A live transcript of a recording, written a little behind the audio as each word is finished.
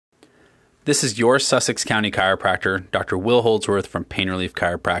This is your Sussex County chiropractor, Dr. Will Holdsworth from Pain Relief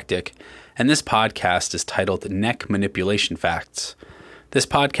Chiropractic, and this podcast is titled Neck Manipulation Facts. This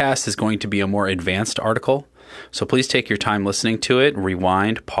podcast is going to be a more advanced article, so please take your time listening to it,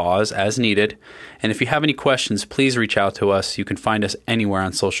 rewind, pause as needed, and if you have any questions, please reach out to us. You can find us anywhere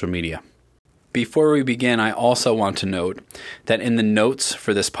on social media. Before we begin, I also want to note that in the notes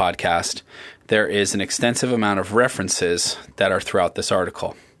for this podcast, there is an extensive amount of references that are throughout this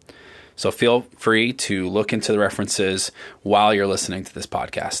article. So feel free to look into the references while you're listening to this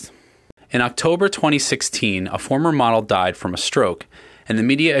podcast. In October 2016, a former model died from a stroke, and the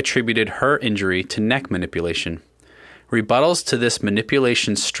media attributed her injury to neck manipulation. Rebuttals to this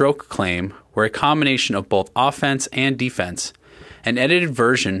manipulation stroke claim were a combination of both offense and defense. An edited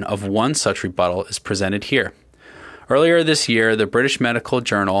version of one such rebuttal is presented here. Earlier this year, the British Medical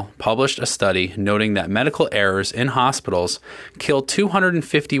Journal published a study noting that medical errors in hospitals kill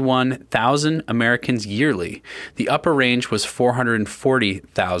 251,000 Americans yearly. The upper range was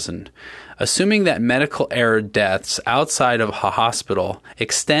 440,000. Assuming that medical error deaths outside of a hospital,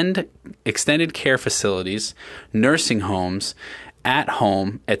 extended care facilities, nursing homes, at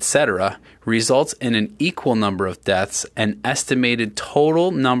home, etc., results in an equal number of deaths, an estimated total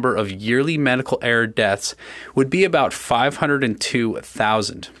number of yearly medical error deaths would be about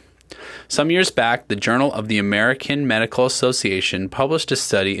 502,000. Some years back, the Journal of the American Medical Association published a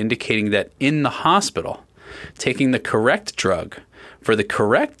study indicating that in the hospital, taking the correct drug for the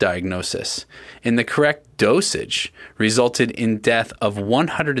correct diagnosis in the correct dosage resulted in death of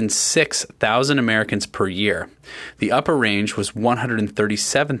 106,000 Americans per year. The upper range was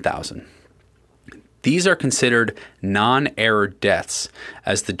 137,000. These are considered non-error deaths,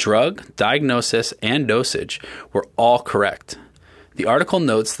 as the drug, diagnosis, and dosage were all correct. The article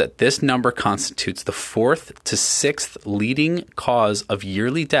notes that this number constitutes the fourth to sixth leading cause of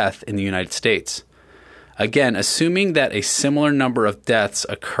yearly death in the United States. Again, assuming that a similar number of deaths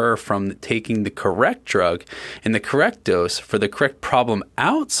occur from taking the correct drug in the correct dose for the correct problem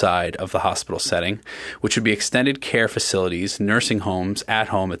outside of the hospital setting, which would be extended care facilities, nursing homes, at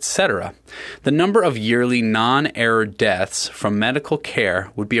home, etc., the number of yearly non-error deaths from medical care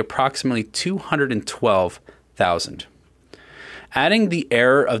would be approximately 212,000. Adding the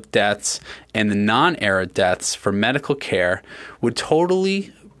error of deaths and the non-error deaths for medical care would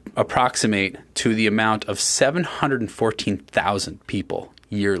totally approximate to the amount of 714,000 people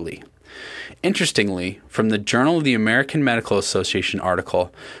yearly. Interestingly, from the Journal of the American Medical Association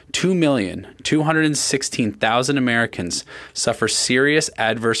article, 2,216,000 Americans suffer serious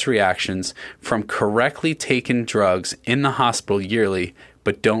adverse reactions from correctly taken drugs in the hospital yearly,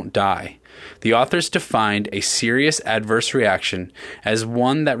 but don't die. The authors defined a serious adverse reaction as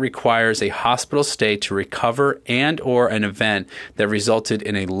one that requires a hospital stay to recover and/or an event that resulted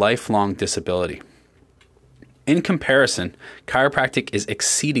in a lifelong disability. In comparison, chiropractic is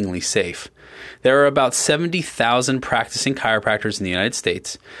exceedingly safe. There are about 70,000 practicing chiropractors in the United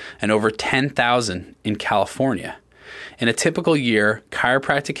States and over 10,000 in California. In a typical year,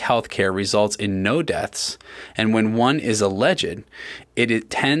 chiropractic healthcare results in no deaths, and when one is alleged, it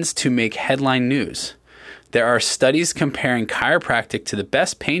tends to make headline news. There are studies comparing chiropractic to the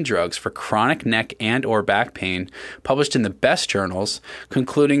best pain drugs for chronic neck and or back pain published in the best journals,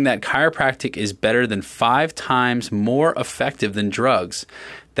 concluding that chiropractic is better than 5 times more effective than drugs,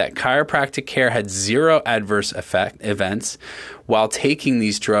 that chiropractic care had zero adverse events, while taking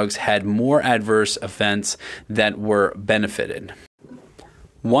these drugs had more adverse events that were benefited.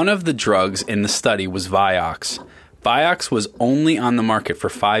 One of the drugs in the study was Vioxx. Vioxx was only on the market for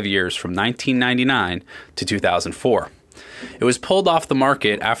 5 years, from 1999 to 2004. It was pulled off the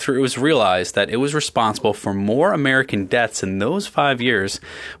market after it was realized that it was responsible for more American deaths in those 5 years,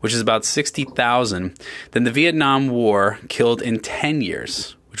 which is about 60,000, than the Vietnam War killed in 10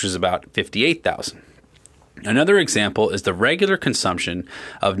 years, which was about 58,000. Another example is the regular consumption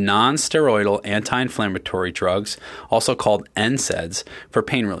of non-steroidal anti-inflammatory drugs, also called NSAIDs, for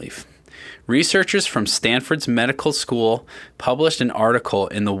pain relief. Researchers from Stanford's Medical School published an article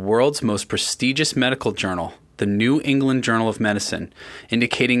in the world's most prestigious medical journal, the New England Journal of Medicine,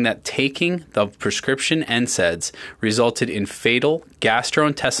 indicating that taking the prescription NSAIDs resulted in fatal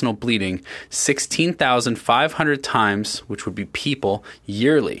gastrointestinal bleeding 16,500 times, which would be people,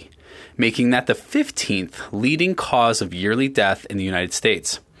 yearly, making that the 15th leading cause of yearly death in the United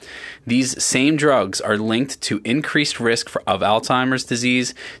States. These same drugs are linked to increased risk of Alzheimer's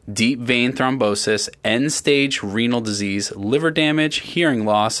disease, deep vein thrombosis, end-stage renal disease, liver damage, hearing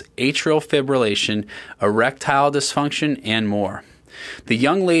loss, atrial fibrillation, erectile dysfunction, and more. The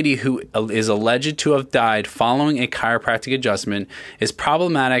young lady who is alleged to have died following a chiropractic adjustment is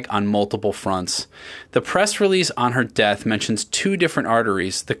problematic on multiple fronts. The press release on her death mentions two different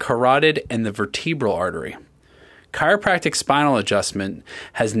arteries, the carotid and the vertebral artery. Chiropractic spinal adjustment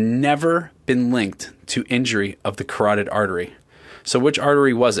has never been linked to injury of the carotid artery. So which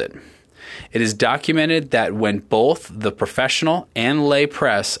artery was it? It is documented that when both the professional and lay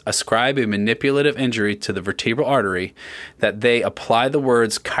press ascribe a manipulative injury to the vertebral artery, that they apply the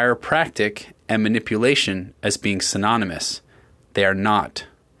words chiropractic and manipulation as being synonymous. They are not.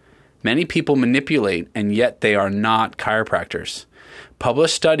 Many people manipulate, and yet they are not chiropractors.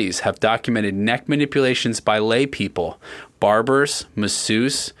 Published studies have documented neck manipulations by lay people, barbers,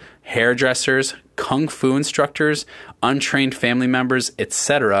 masseuse, hairdressers, kung fu instructors, untrained family members,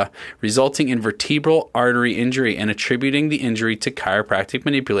 etc., resulting in vertebral artery injury and attributing the injury to chiropractic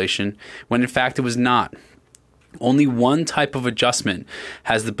manipulation when in fact it was not. Only one type of adjustment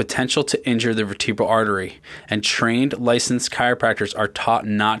has the potential to injure the vertebral artery, and trained licensed chiropractors are taught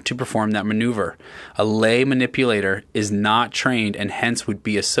not to perform that maneuver. A lay manipulator is not trained and hence would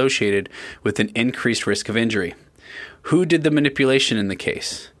be associated with an increased risk of injury. Who did the manipulation in the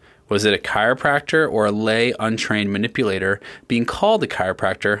case? Was it a chiropractor or a lay untrained manipulator being called a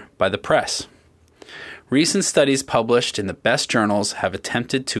chiropractor by the press? Recent studies published in the best journals have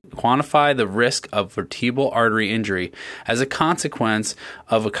attempted to quantify the risk of vertebral artery injury as a consequence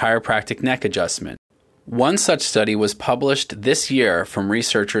of a chiropractic neck adjustment. One such study was published this year from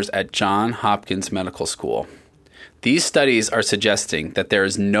researchers at Johns Hopkins Medical School. These studies are suggesting that there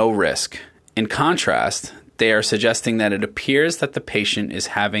is no risk. In contrast, they are suggesting that it appears that the patient is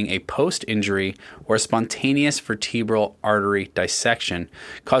having a post-injury or spontaneous vertebral artery dissection,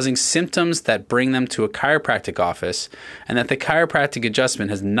 causing symptoms that bring them to a chiropractic office, and that the chiropractic adjustment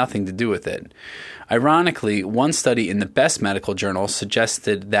has nothing to do with it. Ironically, one study in the best medical journal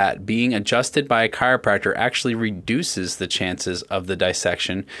suggested that being adjusted by a chiropractor actually reduces the chances of the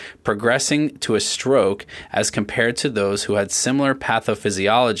dissection progressing to a stroke as compared to those who had similar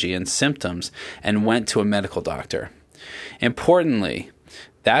pathophysiology and symptoms and went to a medical doctor. Importantly,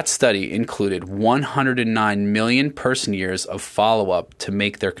 that study included 109 million person years of follow-up to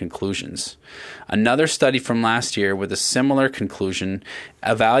make their conclusions. Another study from last year with a similar conclusion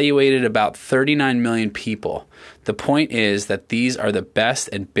evaluated about 39 million people. The point is that these are the best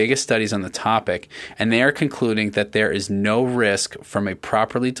and biggest studies on the topic, and they are concluding that there is no risk from a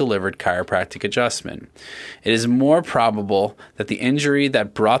properly delivered chiropractic adjustment. It is more probable that the injury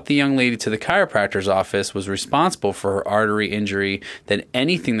that brought the young lady to the chiropractor's office was responsible for her artery injury than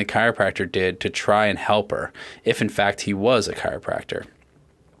anything the chiropractor did to try and help her, if in fact he was a chiropractor.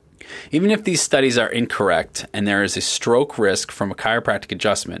 Even if these studies are incorrect and there is a stroke risk from a chiropractic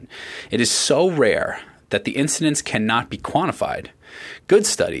adjustment, it is so rare that the incidence cannot be quantified. Good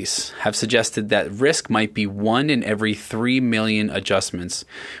studies have suggested that risk might be 1 in every 3 million adjustments,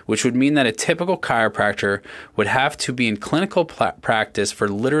 which would mean that a typical chiropractor would have to be in clinical practice for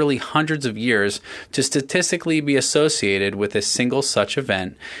literally hundreds of years to statistically be associated with a single such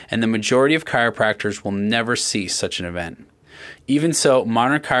event, and the majority of chiropractors will never see such an event. Even so,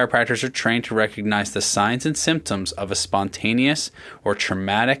 modern chiropractors are trained to recognize the signs and symptoms of a spontaneous or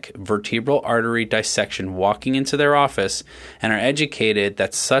traumatic vertebral artery dissection walking into their office and are educated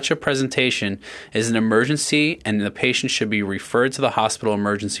that such a presentation is an emergency and the patient should be referred to the hospital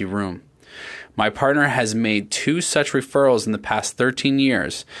emergency room. My partner has made 2 such referrals in the past 13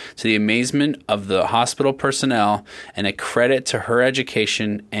 years, to the amazement of the hospital personnel and a credit to her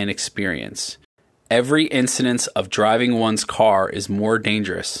education and experience. Every incidence of driving one's car is more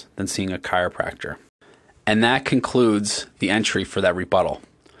dangerous than seeing a chiropractor. And that concludes the entry for that rebuttal.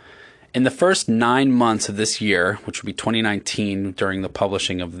 In the first 9 months of this year, which would be 2019 during the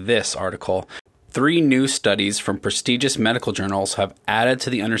publishing of this article, 3 new studies from prestigious medical journals have added to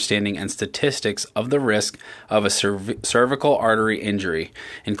the understanding and statistics of the risk of a cervical artery injury,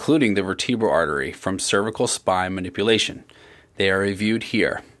 including the vertebral artery, from cervical spine manipulation. They are reviewed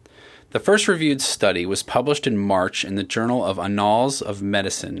here. The first reviewed study was published in March in the Journal of Annals of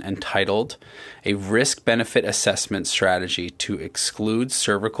Medicine entitled A Risk-Benefit Assessment Strategy to Exclude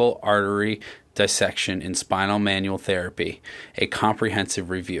Cervical Artery Dissection in Spinal Manual Therapy, a comprehensive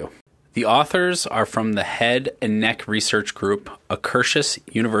review. The authors are from the Head and Neck Research Group, Akershus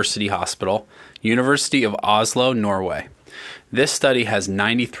University Hospital, University of Oslo, Norway. This study has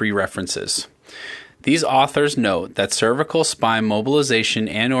 93 references. These authors note that cervical spine mobilization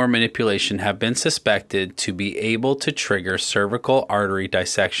and/or manipulation have been suspected to be able to trigger cervical artery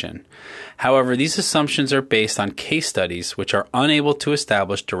dissection. However, these assumptions are based on case studies which are unable to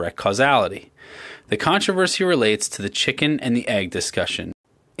establish direct causality. The controversy relates to the chicken and the egg discussion.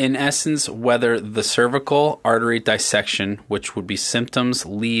 In essence, whether the cervical artery dissection, which would be symptoms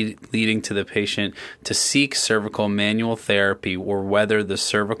leading to the patient to seek cervical manual therapy, or whether the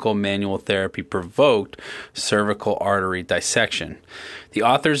cervical manual therapy provoked cervical artery dissection. The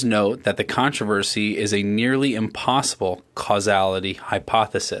authors note that the controversy is a nearly impossible causality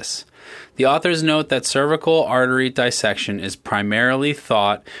hypothesis. The authors note that cervical artery dissection is primarily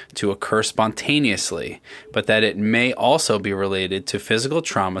thought to occur spontaneously, but that it may also be related to physical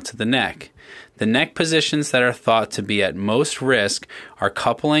trauma to the neck. The neck positions that are thought to be at most risk are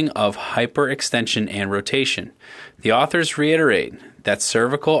coupling of hyperextension and rotation. The authors reiterate that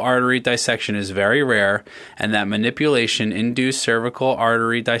cervical artery dissection is very rare and that manipulation-induced cervical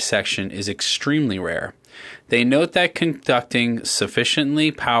artery dissection is extremely rare. They note that conducting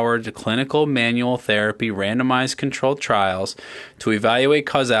sufficiently powered clinical manual therapy randomized controlled trials to evaluate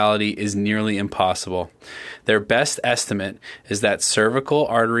causality is nearly impossible. Their best estimate is that cervical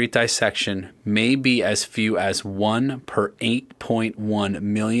artery dissection may be as few as 1 per 8.1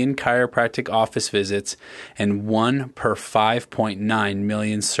 million chiropractic office visits and 1 per 5.9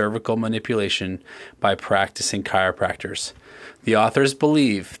 million cervical manipulation by practicing chiropractors. The authors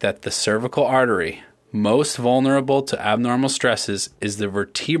believe that the cervical artery most vulnerable to abnormal stresses is the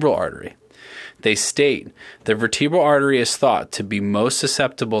vertebral artery. They state the vertebral artery is thought to be most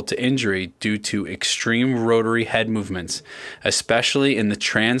susceptible to injury due to extreme rotary head movements, especially in the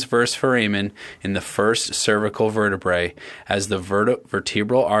transverse foramen in the first cervical vertebrae, as the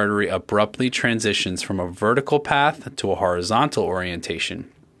vertebral artery abruptly transitions from a vertical path to a horizontal orientation.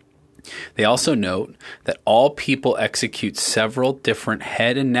 They also note that all people execute several different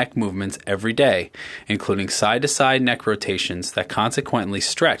head and neck movements every day, including side-to-side neck rotations that consequently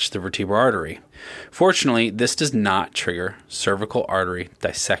stretch the vertebral artery. Fortunately, this does not trigger cervical artery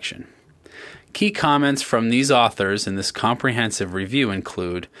dissection. Key comments from these authors in this comprehensive review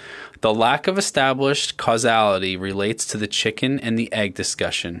include: the lack of established causality relates to the chicken and the egg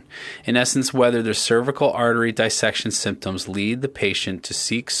discussion. In essence, whether the cervical artery dissection symptoms lead the patient to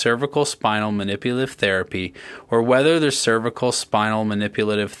seek cervical spinal manipulative therapy, or whether the cervical spinal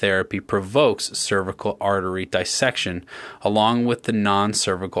manipulative therapy provokes cervical artery dissection, along with the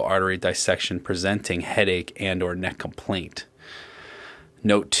non-cervical artery dissection presenting headache and/or neck complaint.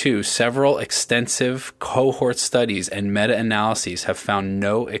 Note 2, several extensive cohort studies and meta-analyses have found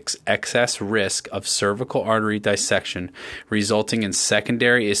no excess risk of cervical artery dissection resulting in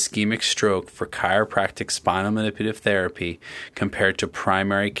secondary ischemic stroke for chiropractic spinal manipulative therapy compared to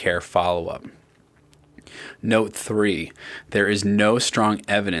primary care follow-up. Note 3, there is no strong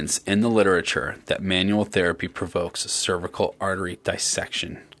evidence in the literature that manual therapy provokes cervical artery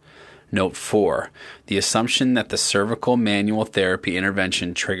dissection. Note 4, the assumption that the cervical manual therapy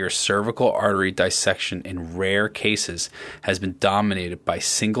intervention triggers cervical artery dissection in rare cases has been dominated by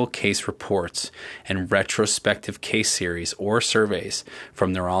single case reports and retrospective case series or surveys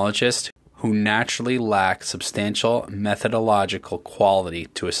from neurologists who naturally lack substantial methodological quality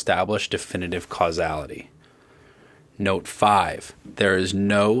to establish definitive causality. Note 5, there is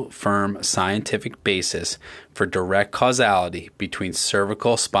no firm scientific basis for direct causality between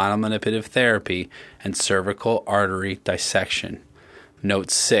cervical spinal manipulative therapy and cervical artery dissection. Note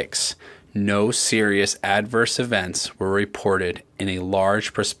 6, no serious adverse events were reported in a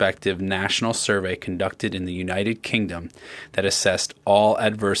large prospective national survey conducted in the United Kingdom that assessed all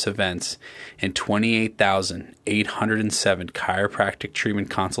adverse events in 28,807 chiropractic treatment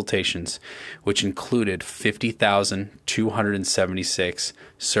consultations, which included 50,276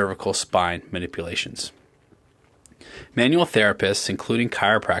 cervical spine manipulations. Manual therapists, including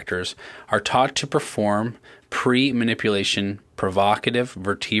chiropractors, are taught to perform pre-manipulation provocative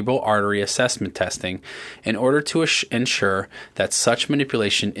vertebral artery assessment testing in order to ensure that such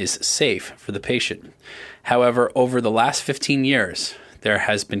manipulation is safe for the patient. However, over the last 15 years, there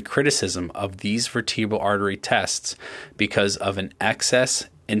has been criticism of these vertebral artery tests because of an excess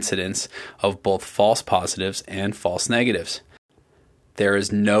incidence of both false positives and false negatives. There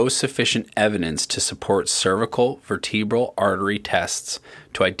is no sufficient evidence to support cervical vertebral artery tests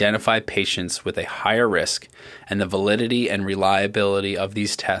to identify patients with a higher risk, and the validity and reliability of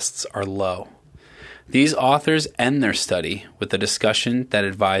these tests are low. These authors end their study with a discussion that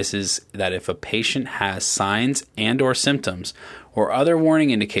advises that if a patient has signs and/or symptoms or other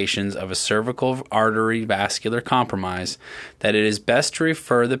warning indications of a cervical artery vascular compromise, that it is best to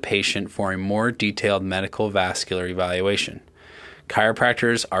refer the patient for a more detailed medical vascular evaluation.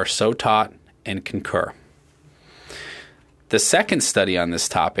 Chiropractors are so taught and concur. The second study on this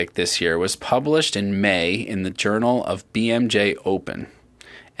topic this year was published in May in the Journal of BMJ Open,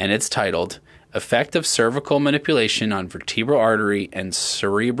 and it's titled Effect of cervical manipulation on vertebral artery and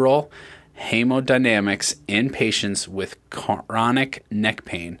cerebral hemodynamics in patients with chronic neck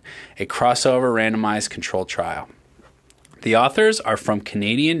pain, a crossover randomized controlled trial. The authors are from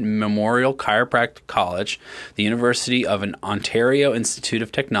Canadian Memorial Chiropractic College, the University of Ontario Institute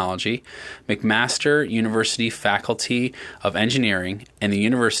of Technology, McMaster University Faculty of Engineering, and the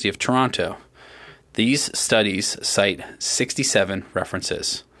University of Toronto. These studies cite 67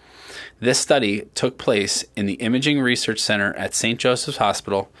 references. This study took place in the Imaging Research Centre at St. Joseph's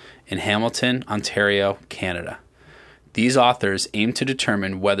Hospital in Hamilton, Ontario, Canada. These authors aim to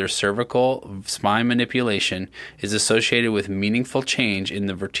determine whether cervical spine manipulation is associated with meaningful change in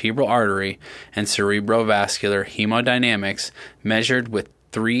the vertebral artery and cerebrovascular hemodynamics measured with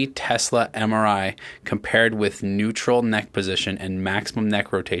 3 Tesla MRI compared with neutral neck position and maximum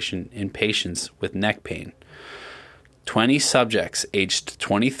neck rotation in patients with neck pain. 20 subjects aged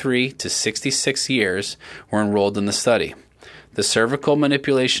 23 to 66 years were enrolled in the study. The cervical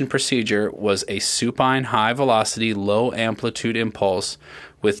manipulation procedure was a supine high-velocity, low-amplitude impulse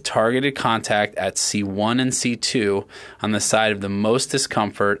with targeted contact at C1 and C2 on the side of the most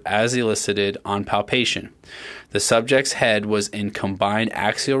discomfort as elicited on palpation. The subject's head was in combined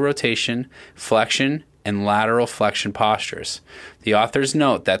axial rotation, flexion, and lateral flexion postures. The authors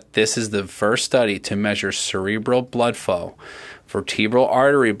note that this is the first study to measure cerebral blood flow, vertebral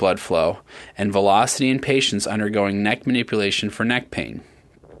artery blood flow, and velocity in patients undergoing neck manipulation for neck pain.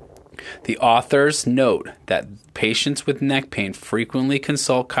 The authors note that patients with neck pain frequently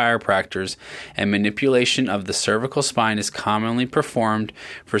consult chiropractors, and manipulation of the cervical spine is commonly performed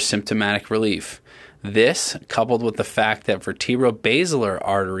for symptomatic relief. This, coupled with the fact that vertebrobasilar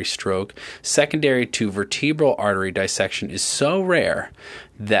artery stroke secondary to vertebral artery dissection is so rare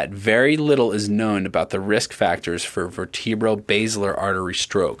that very little is known about the risk factors for vertebrobasilar artery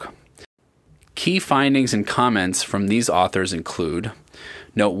stroke. Key findings and comments from these authors include: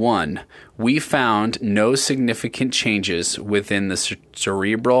 Note 1. We found no significant changes within the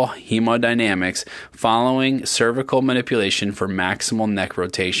cerebral hemodynamics following cervical manipulation for maximal neck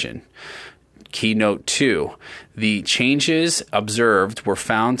rotation. Keynote 2. The changes observed were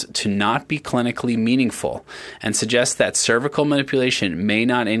found to not be clinically meaningful and suggest that cervical manipulation may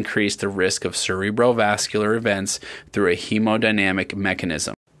not increase the risk of cerebrovascular events through a hemodynamic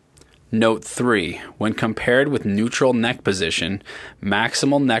mechanism. Note 3. When compared with neutral neck position,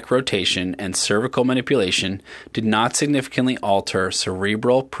 maximal neck rotation and cervical manipulation did not significantly alter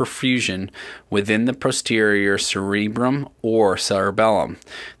cerebral perfusion within the posterior cerebrum or cerebellum.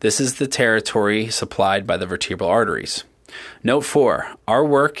 This is the territory supplied by the vertebral arteries. Note 4. Our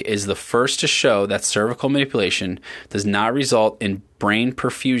work is the first to show that cervical manipulation does not result in brain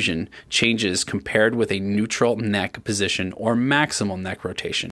perfusion changes compared with a neutral neck position or maximal neck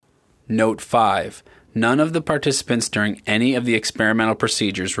rotation. Note 5. None of the participants during any of the experimental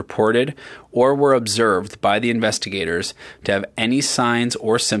procedures reported or were observed by the investigators to have any signs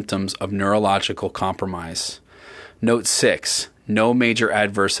or symptoms of neurological compromise. Note 6. No major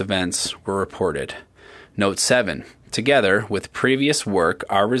adverse events were reported. Note 7. Together with previous work,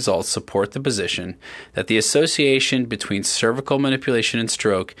 our results support the position that the association between cervical manipulation and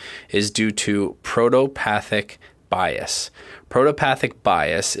stroke is due to protopathic bias. Protopathic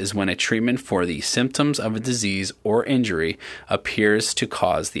bias is when a treatment for the symptoms of a disease or injury appears to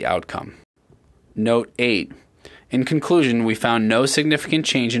cause the outcome. Note 8. In conclusion, we found no significant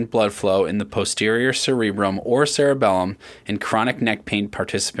change in blood flow in the posterior cerebrum or cerebellum in chronic neck pain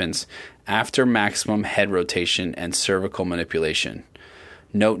participants after maximum head rotation and cervical manipulation.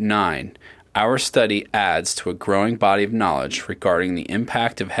 Note 9. Our study adds to a growing body of knowledge regarding the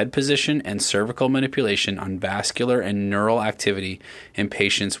impact of head position and cervical manipulation on vascular and neural activity in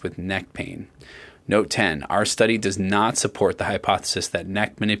patients with neck pain. Note 10. Our study does not support the hypothesis that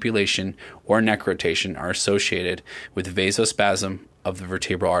neck manipulation or neck rotation are associated with vasospasm of the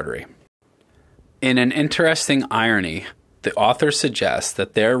vertebral artery. In an interesting irony, the authors suggest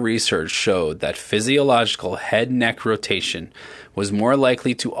that their research showed that physiological head-neck rotation was more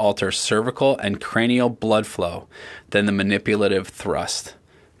likely to alter cervical and cranial blood flow than the manipulative thrust.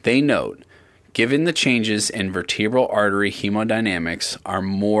 They note, given the changes in vertebral artery hemodynamics are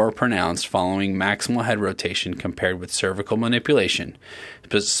more pronounced following maximal head rotation compared with cervical manipulation,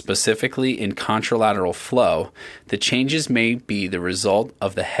 specifically in contralateral flow, the changes may be the result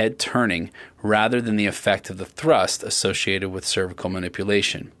of the head turning rather than the effect of the thrust associated with cervical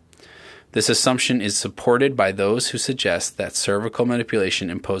manipulation. This assumption is supported by those who suggest that cervical manipulation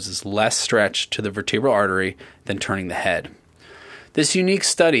imposes less stretch to the vertebral artery than turning the head. This unique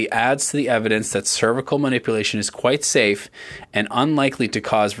study adds to the evidence that cervical manipulation is quite safe and unlikely to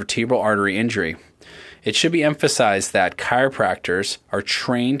cause vertebral artery injury. It should be emphasized that chiropractors are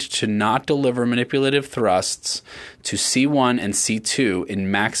trained to not deliver manipulative thrusts to C1 and C2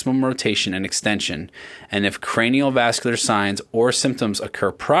 in maximum rotation and extension, and if cranial vascular signs or symptoms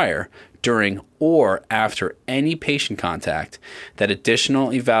occur prior, during, or after any patient contact, that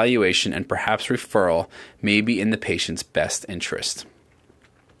additional evaluation and perhaps referral may be in the patient's best interest.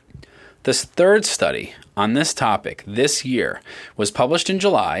 This third study on this topic this year was published in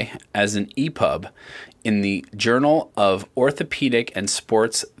July as an EPUB in the Journal of Orthopedic and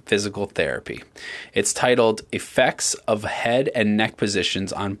Sports Physical Therapy. It's titled Effects of Head and Neck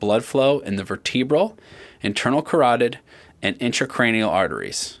Positions on Blood Flow in the Vertebral, Internal Carotid, and Intracranial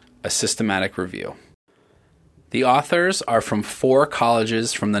Arteries, a Systematic Review. The authors are from 4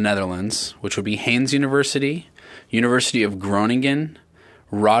 colleges from the Netherlands, which would be Haynes University, University of Groningen,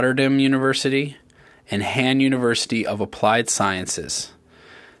 Rotterdam University, and Han University of Applied Sciences.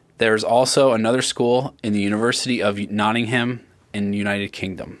 There's also another school in the University of Nottingham in the United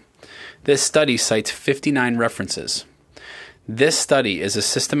Kingdom. This study cites 59 references. This study is a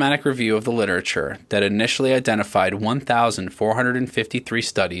systematic review of the literature that initially identified 1,453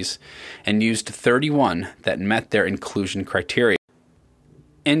 studies and used 31 that met their inclusion criteria.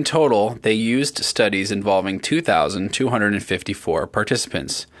 In total, they used studies involving 2,254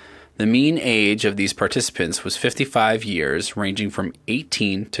 participants. The mean age of these participants was 55 years, ranging from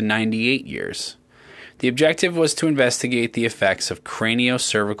 18 to 98 years. The objective was to investigate the effects of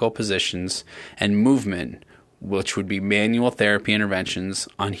craniocervical positions and movement, which would be manual therapy interventions,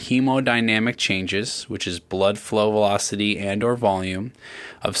 on hemodynamic changes, which is blood flow velocity and or volume,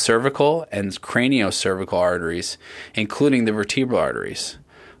 of cervical and craniocervical arteries, including the vertebral arteries.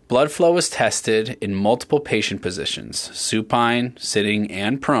 Blood flow was tested in multiple patient positions, supine, sitting,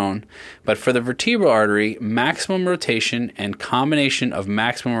 and prone, but for the vertebral artery, maximum rotation and combination of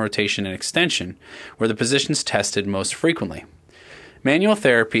maximum rotation and extension were the positions tested most frequently. Manual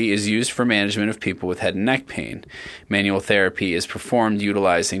therapy is used for management of people with head and neck pain. Manual therapy is performed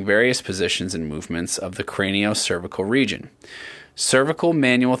utilizing various positions and movements of the craniocervical region. Cervical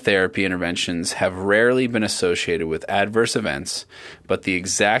manual therapy interventions have rarely been associated with adverse events, but the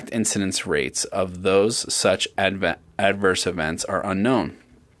exact incidence rates of those such adverse events are unknown.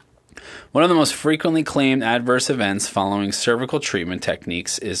 One of the most frequently claimed adverse events following cervical treatment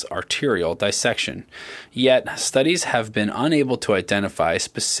techniques is arterial dissection. Yet, studies have been unable to identify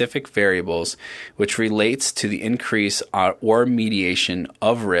specific variables which relates to the increase or mediation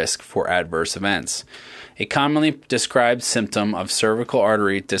of risk for adverse events. A commonly described symptom of cervical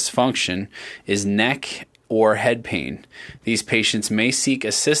artery dysfunction is neck or head pain. These patients may seek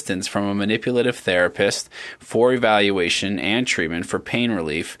assistance from a manipulative therapist for evaluation and treatment for pain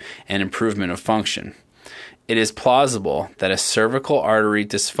relief and improvement of function. It is plausible that a cervical artery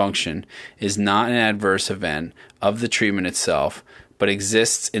dysfunction is not an adverse event of the treatment itself, but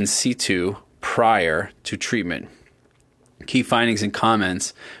exists in situ prior to treatment. Key findings and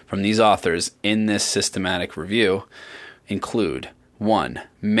comments from these authors in this systematic review include: 1.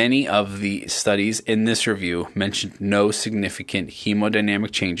 Many of the studies in this review mentioned no significant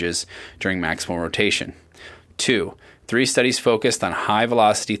hemodynamic changes during maximal rotation. 2. 3 studies focused on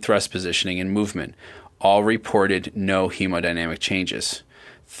high-velocity thrust positioning and movement. All reported no hemodynamic changes.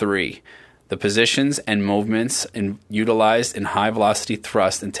 3. The positions and movements utilized in high-velocity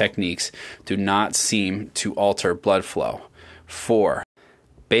thrust and techniques do not seem to alter blood flow. 4.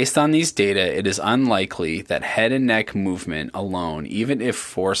 Based on these data, it is unlikely that head and neck movement alone, even if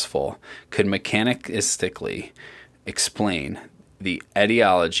forceful, could mechanistically explain the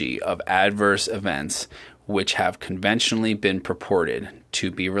etiology of adverse events which have conventionally been purported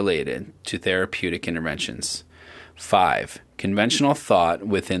to be related to therapeutic interventions. 5. Conventional thought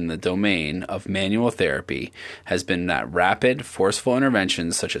within the domain of manual therapy has been that rapid, forceful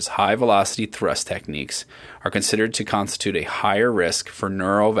interventions such as high-velocity thrust techniques are considered to constitute a higher risk for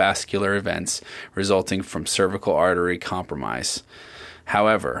neurovascular events resulting from cervical artery compromise.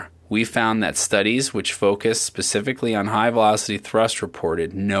 However, we found that studies which focus specifically on high-velocity thrust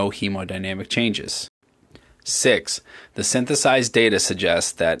reported no hemodynamic changes. 6. The synthesized data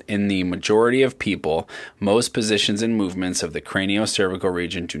suggests that in the majority of people, most positions and movements of the craniocervical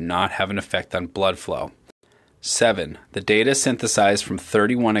region do not have an effect on blood flow. 7. The data synthesized from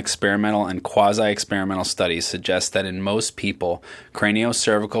 31 experimental and quasi-experimental studies suggest that in most people,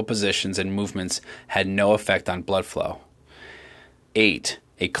 craniocervical positions and movements had no effect on blood flow. 8.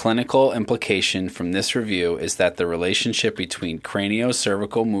 A clinical implication from this review is that the relationship between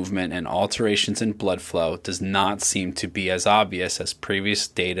craniocervical movement and alterations in blood flow does not seem to be as obvious as previous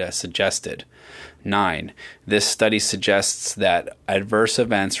data suggested. 9. This study suggests that adverse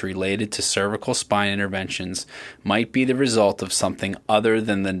events related to cervical spine interventions might be the result of something other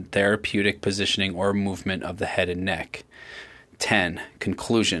than the therapeutic positioning or movement of the head and neck. 10.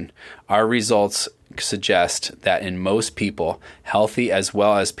 Conclusion. Our results suggest that in most people, healthy as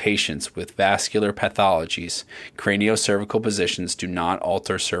well as patients with vascular pathologies, craniocervical positions do not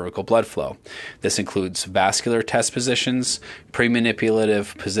alter cervical blood flow. This includes vascular test positions,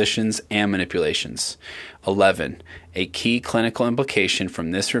 pre-manipulative positions, and manipulations. 11. A key clinical implication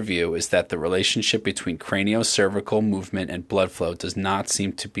from this review is that the relationship between craniocervical movement and blood flow does not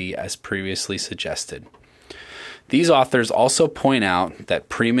seem to be as previously suggested. These authors also point out that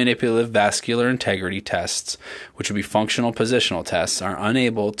pre-manipulative vascular integrity tests, which would be functional positional tests, are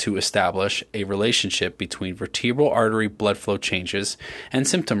unable to establish a relationship between vertebral artery blood flow changes and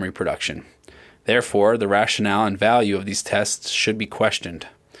symptom reproduction. Therefore, the rationale and value of these tests should be questioned.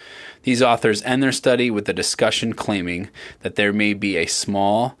 These authors end their study with a discussion claiming that there may be a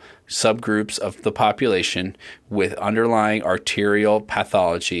small subgroups of the population with underlying arterial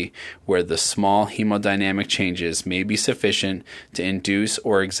pathology where the small hemodynamic changes may be sufficient to induce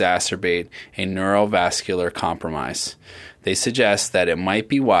or exacerbate a neurovascular compromise. They suggest that it might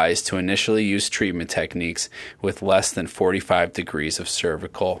be wise to initially use treatment techniques with less than 45 degrees of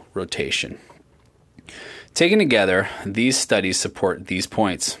cervical rotation. Taken together, these studies support these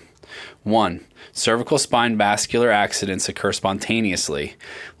points. 1. Cervical spine vascular accidents occur spontaneously.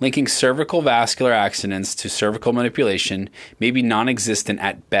 Linking cervical vascular accidents to cervical manipulation may be non-existent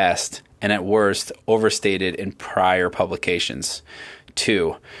at best and at worst overstated in prior publications.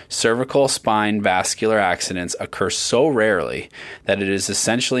 2. Cervical spine vascular accidents occur so rarely that it is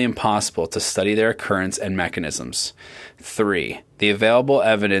essentially impossible to study their occurrence and mechanisms. 3. The available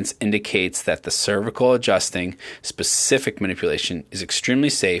evidence indicates that the cervical adjusting specific manipulation is extremely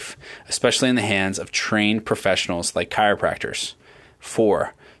safe, especially in the hands of trained professionals like chiropractors.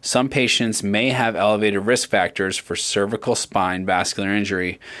 4. Some patients may have elevated risk factors for cervical spine vascular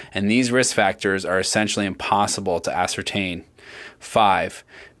injury, and these risk factors are essentially impossible to ascertain. 5.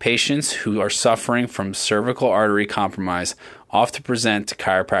 Patients who are suffering from cervical artery compromise often present to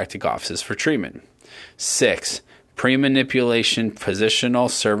chiropractic offices for treatment. 6. Pre-manipulation positional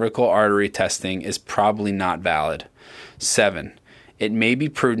cervical artery testing is probably not valid. 7. It may be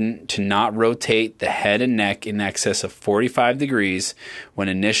prudent to not rotate the head and neck in excess of 45 degrees when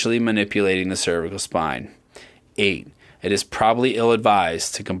initially manipulating the cervical spine. 8. It is probably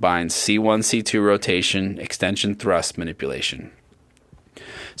ill-advised to combine C1-C2 rotation, extension thrust manipulation.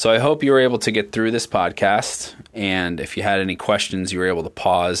 So I hope you were able to get through this podcast, and if you had any questions, you were able to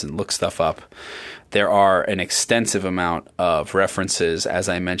pause and look stuff up. There are an extensive amount of references, as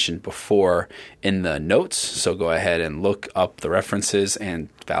I mentioned before, in the notes, so go ahead and look up the references and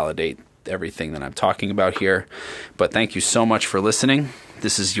validate everything that I'm talking about here. But thank you so much for listening.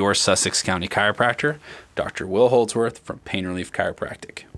 This is your Sussex County chiropractor, Dr. Will Holdsworth from Pain Relief Chiropractic.